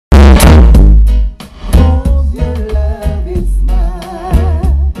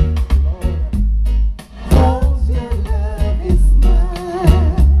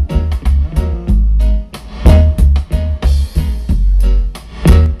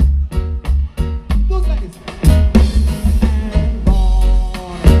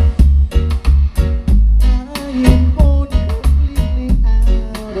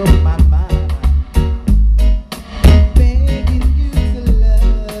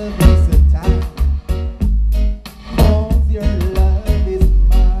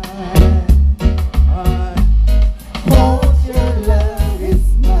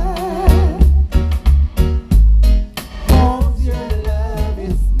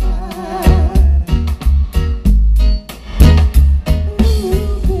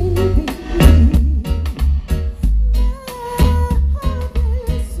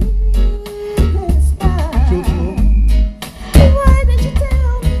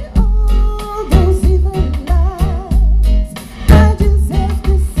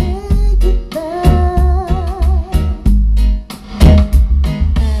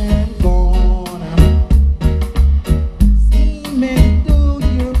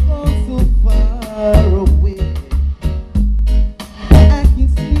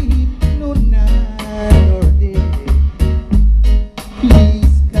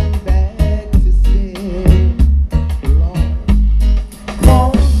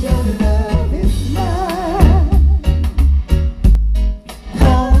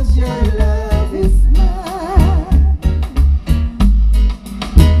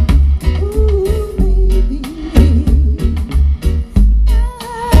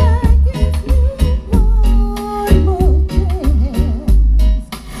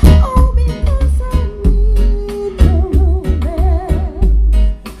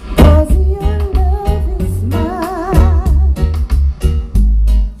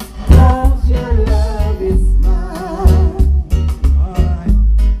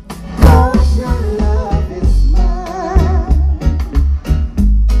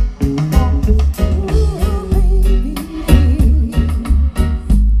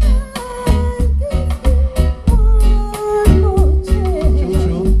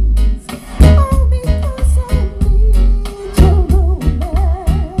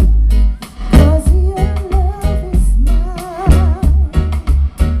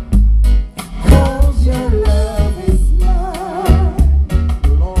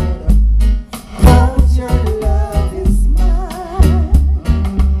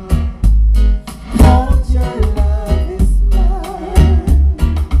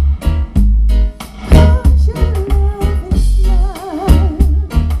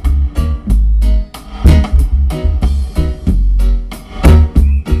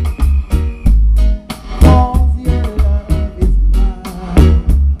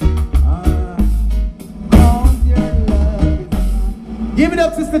Give it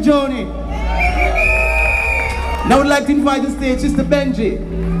up, Sister Joni. Now I would like to invite the stage Sister Benji.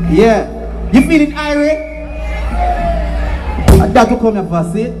 Yeah. You feeling irate? That will come here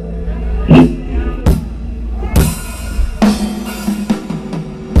first, see?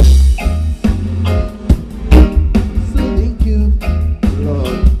 So thank you,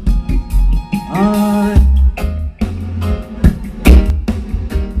 Lord. Alright.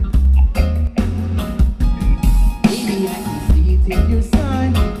 Baby, I can see it in your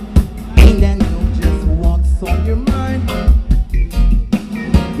sign. And then you just what's on your mind.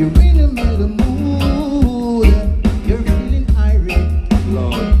 You're in the middle of the mood. You're feeling irate,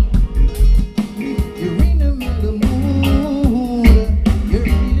 Lord. You're in the middle of the mood. You're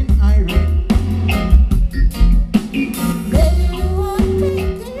feeling irate. Baby, you are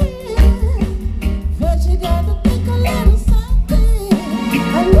thinking, but you gotta think a little something. I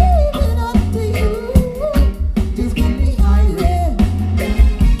leave it up to you. Just keep me irate.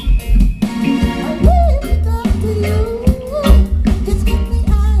 I leave it up to you. Just keep me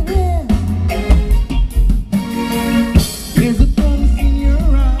irate. There's a promise in your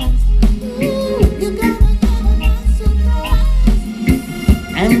eyes. You gotta get a nice surprise.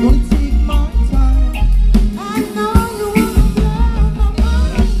 I'm gonna take my time. I know you wanna blow my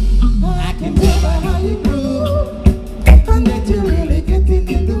mind. I can tell by how you move, and that you're really getting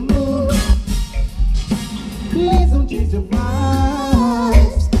in the mood. Please don't change your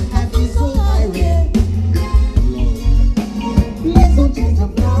vibes. I feel so irate. Please don't change your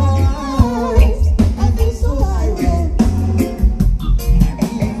vibes. I feel so irate.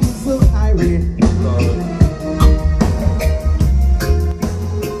 So irate.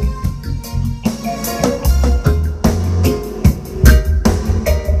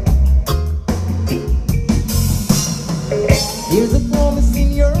 Here's a promise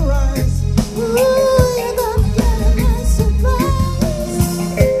in your eyes. Ooh, you're gonna get a nice surprise.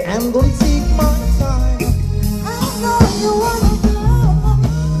 I'm gonna take my time. I know you wanna blow my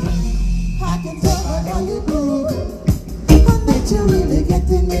mind. I can tell by how you groove, and that you're really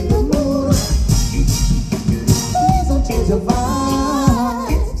getting in the mood. Please don't change your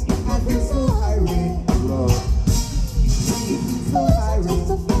vibes. I feel so irate. So irate.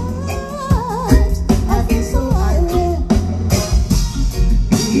 The vibes. I feel so irate.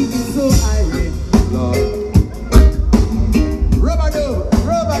 You feel so irate, Lord. Rubber-do,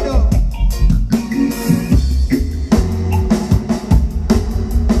 rubber-do.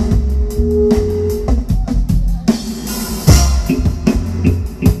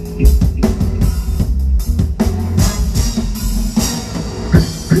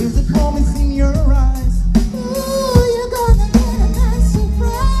 There's a promise in your eyes. Ooh, you're gonna get a nice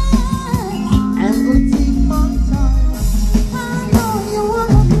surprise. I'm gonna take my time. I know you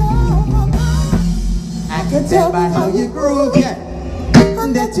wanna blow my mind. I can tell by how you groove, yeah.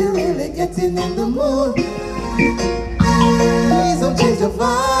 And that you're really getting in the mood. Please don't change your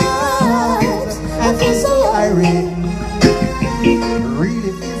vibes. I feel so irate.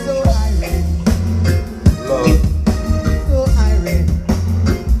 Really feel so irate. Lord. So irate.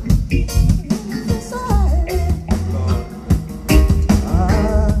 Feel so irate. Lord.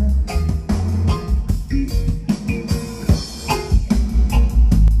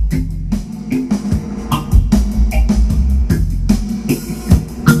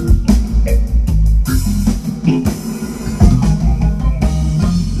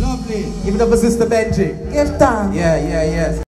 Lovely. Give it up for Sister Benji. Give time. Yeah, yeah, yes.